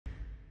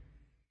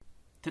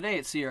Today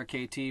at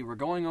CRKT, we're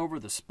going over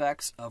the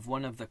specs of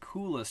one of the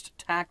coolest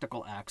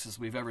tactical axes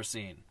we've ever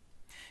seen.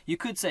 You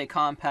could say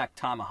compact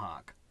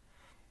tomahawk.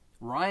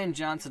 Ryan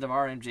Johnson of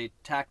RMJ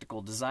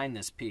Tactical designed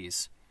this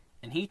piece,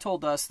 and he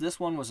told us this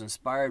one was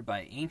inspired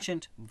by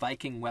ancient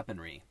Viking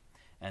weaponry,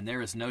 and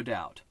there is no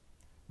doubt.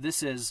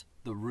 This is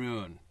the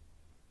Rune.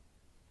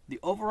 The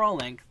overall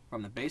length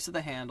from the base of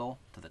the handle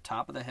to the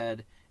top of the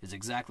head is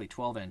exactly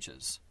 12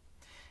 inches,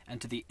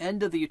 and to the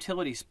end of the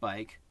utility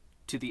spike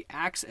to the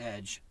axe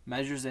edge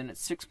measures in at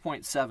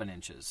 6.7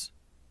 inches.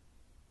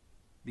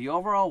 The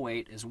overall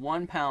weight is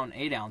 1 pound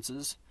 8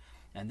 ounces,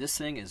 and this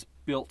thing is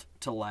built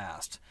to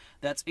last.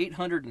 That's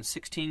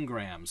 816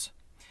 grams,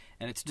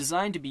 and it's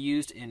designed to be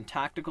used in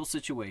tactical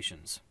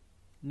situations.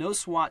 No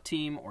SWAT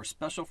team or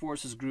Special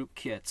Forces group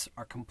kits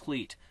are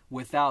complete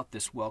without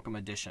this welcome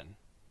addition.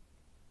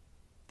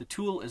 The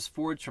tool is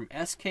forged from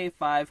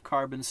SK5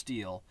 carbon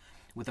steel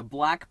with a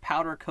black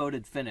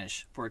powder-coated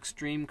finish for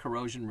extreme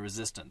corrosion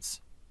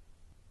resistance.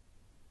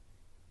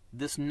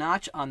 This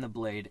notch on the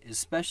blade is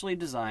specially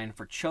designed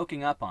for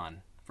choking up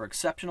on for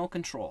exceptional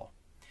control,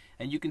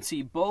 and you can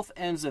see both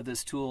ends of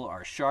this tool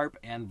are sharp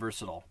and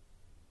versatile.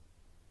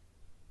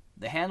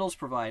 The handles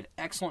provide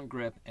excellent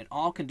grip in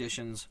all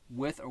conditions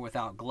with or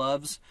without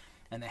gloves,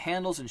 and the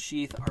handles and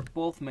sheath are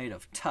both made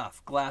of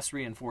tough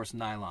glass-reinforced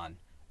nylon,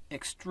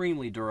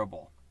 extremely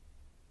durable.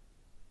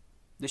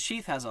 The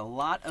sheath has a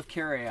lot of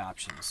carry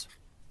options.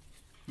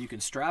 You can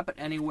strap it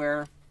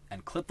anywhere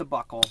and clip the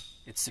buckle.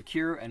 It's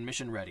secure and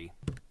mission ready.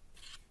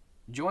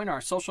 Join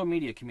our social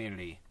media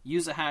community.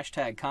 Use the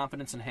hashtag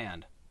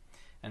 #ConfidenceInHand.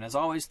 And as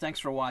always, thanks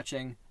for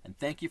watching, and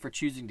thank you for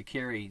choosing to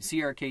carry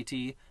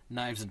CRKT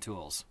Knives and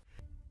Tools.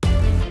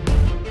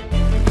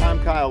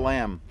 I'm Kyle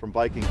Lamb from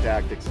Viking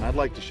Tactics, and I'd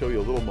like to show you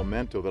a little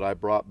memento that I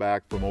brought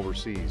back from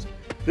overseas.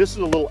 This is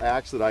a little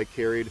axe that I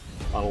carried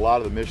on a lot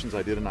of the missions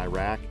I did in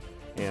Iraq,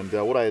 and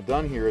what I had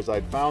done here is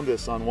I'd found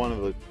this on one of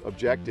the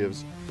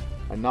objectives.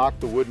 I knocked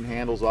the wooden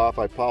handles off,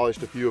 I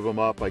polished a few of them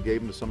up, I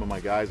gave them to some of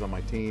my guys on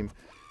my team,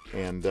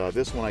 and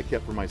this one I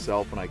kept for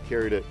myself, and I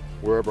carried it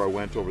wherever I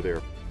went over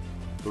there.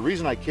 The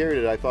reason I carried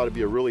it, I thought it'd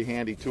be a really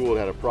handy tool. It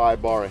had a pry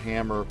bar, a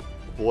hammer,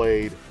 a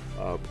blade,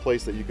 a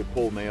place that you could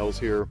pull nails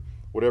here,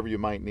 whatever you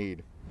might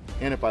need.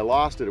 And if I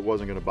lost it, it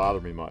wasn't going to bother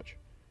me much.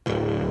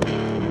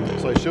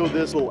 So I showed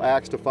this little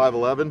axe to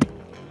 511,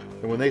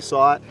 and when they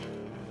saw it,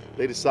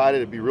 they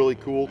decided it'd be really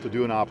cool to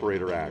do an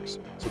operator axe.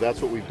 So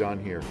that's what we've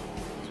done here.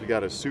 So we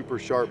got a super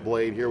sharp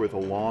blade here with a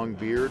long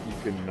beard.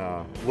 You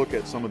can look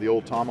at some of the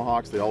old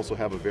tomahawks. They also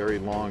have a very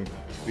long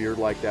beard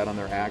like that on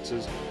their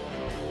axes.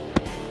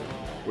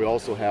 We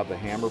also have the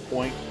hammer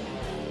point.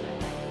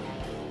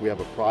 We have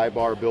a pry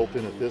bar built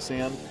in at this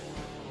end.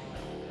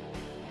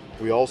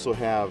 We also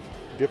have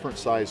different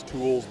size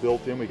tools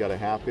built in. We got a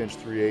 1/2 inch,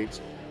 3/8,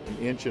 an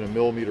inch and a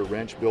millimeter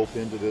wrench built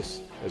into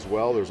this as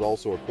well. There's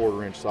also a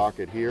 1/4 inch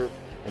socket here.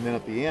 And then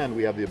at the end,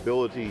 we have the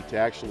ability to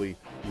actually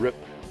rip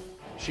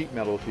sheet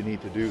metal if you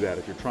need to do that.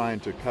 If you're trying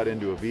to cut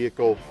into a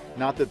vehicle,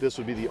 not that this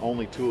would be the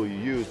only tool you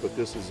use, but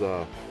this is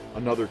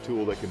another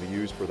tool that can be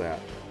used for that.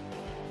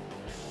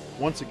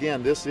 Once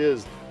again, this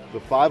is the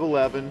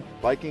 511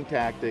 Viking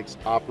Tactics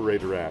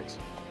Operator Axe,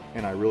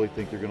 and I really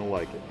think you're going to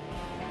like it.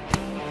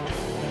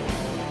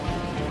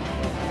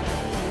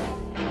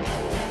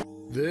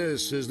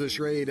 This is the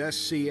Schrade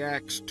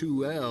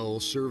SCX-2L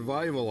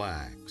Survival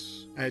Axe.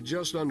 At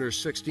just under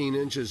 16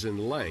 inches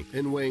in length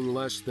and weighing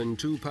less than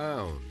 2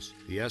 pounds,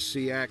 the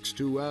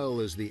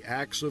SCX-2L is the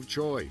axe of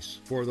choice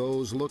for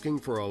those looking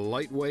for a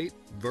lightweight,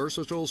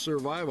 versatile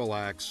survival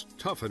axe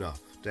tough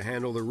enough to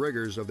handle the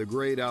rigors of the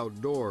great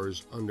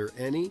outdoors under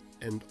any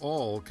and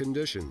all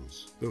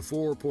conditions. The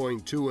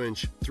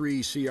 4.2-inch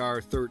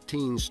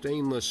 3CR13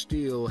 stainless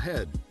steel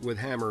head with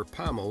hammer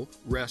pommel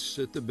rests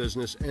at the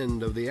business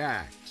end of the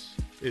axe.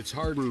 Its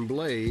hardened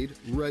blade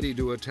ready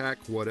to attack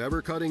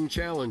whatever cutting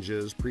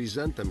challenges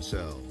present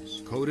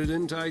themselves. Coated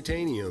in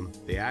titanium,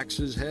 the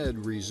axe's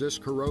head resists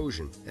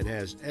corrosion and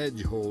has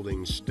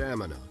edge-holding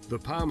stamina. The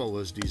pommel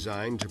is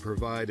designed to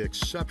provide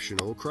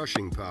exceptional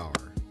crushing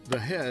power. The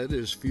head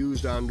is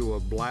fused onto a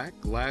black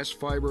glass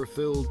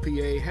fiber-filled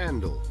PA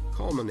handle,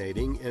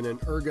 culminating in an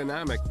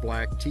ergonomic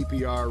black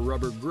TPR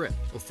rubber grip,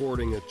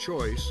 affording a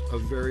choice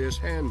of various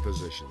hand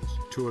positions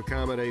to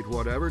accommodate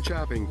whatever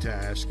chopping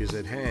task is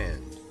at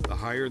hand. The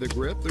higher the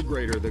grip, the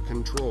greater the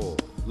control.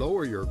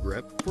 Lower your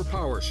grip for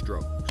power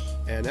strokes.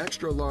 An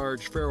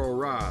extra-large ferro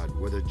rod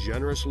with a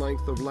generous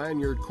length of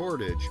lanyard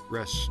cordage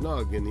rests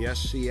snug in the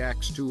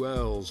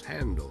SCX-2L's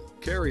handle.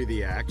 Carry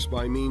the axe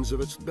by means of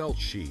its belt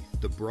sheath.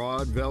 The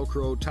broad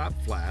Velcro top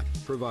flap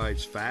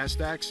provides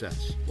fast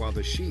access, while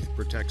the sheath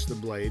protects the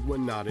blade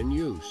when not in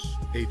use.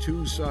 A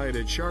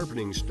two-sided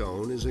sharpening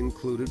stone is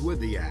included with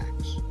the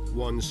axe.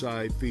 One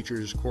side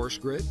features coarse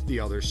grit, the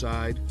other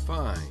side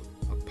fine.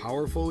 A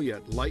powerful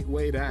yet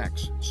lightweight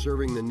axe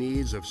serving the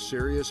needs of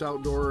serious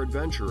outdoor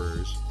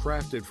adventurers,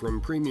 crafted from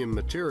premium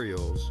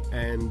materials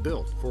and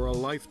built for a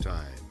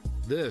lifetime.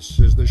 This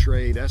is the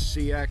Schrade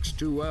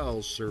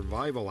SCX-2L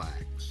Survival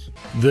Axe.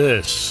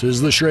 This is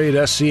the Schrade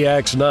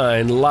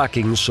SCX-9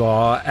 Locking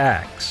Saw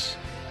Axe.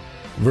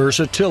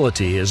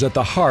 Versatility is at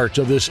the heart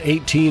of this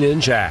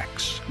 18-inch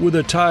axe. With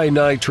a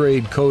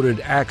Ti-nitride-coated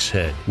axe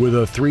head with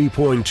a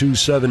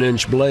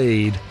 3.27-inch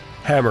blade,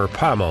 hammer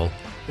pommel,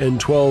 and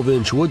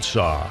 12-inch wood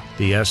saw,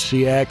 the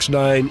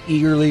SCX-9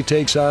 eagerly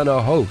takes on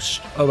a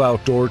host of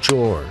outdoor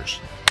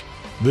chores.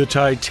 The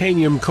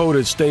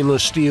titanium-coated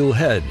stainless steel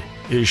head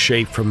is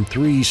shaped from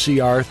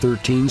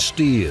 3CR13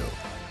 steel,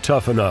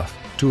 tough enough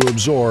to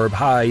absorb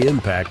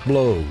high-impact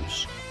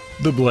blows.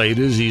 The blade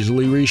is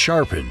easily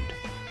resharpened.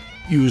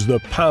 Use the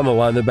pommel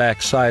on the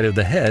back side of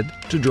the head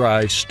to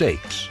drive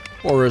stakes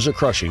or as a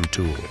crushing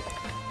tool.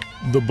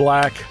 The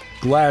black,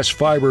 glass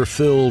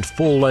fiber-filled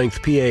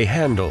full-length PA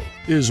handle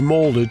is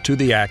molded to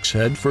the axe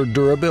head for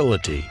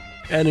durability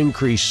and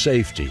increased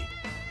safety.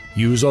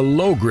 Use a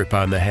low grip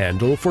on the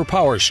handle for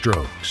power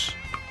strokes.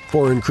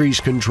 For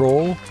increased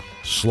control,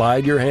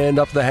 slide your hand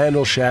up the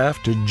handle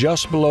shaft to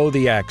just below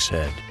the axe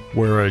head,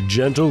 where a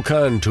gentle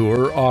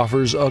contour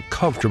offers a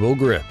comfortable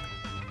grip.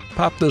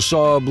 Pop the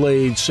saw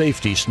blade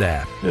safety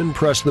snap and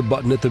press the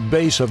button at the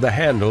base of the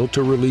handle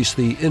to release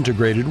the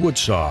integrated wood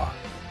saw.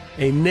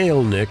 A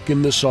nail nick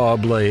in the saw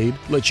blade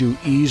lets you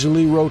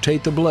easily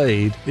rotate the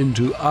blade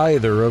into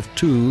either of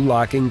two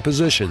locking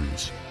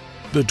positions.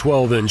 The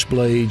 12-inch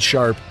blade's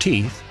sharp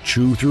teeth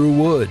chew through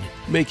wood,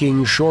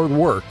 making short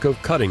work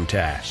of cutting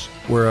tasks,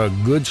 where a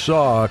good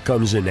saw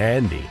comes in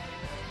handy.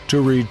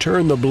 To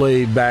return the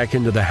blade back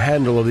into the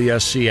handle of the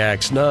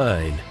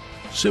SCX-9,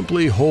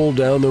 simply hold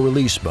down the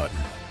release button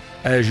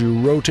as you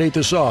rotate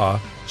the saw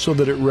so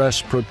that it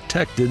rests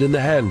protected in the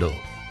handle.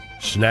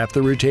 Snap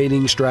the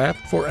retaining strap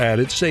for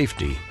added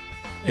safety.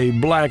 A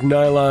black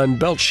nylon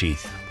belt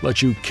sheath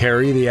lets you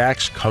carry the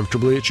axe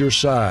comfortably at your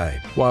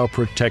side while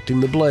protecting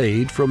the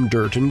blade from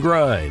dirt and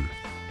grime.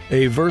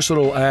 A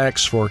versatile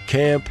axe for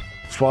camp,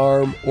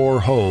 farm, or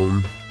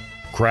home,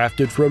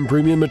 crafted from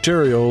premium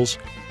materials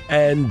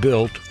and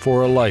built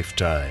for a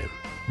lifetime.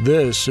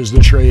 This is the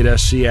Schrade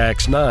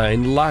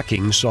SCX-9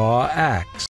 locking saw axe.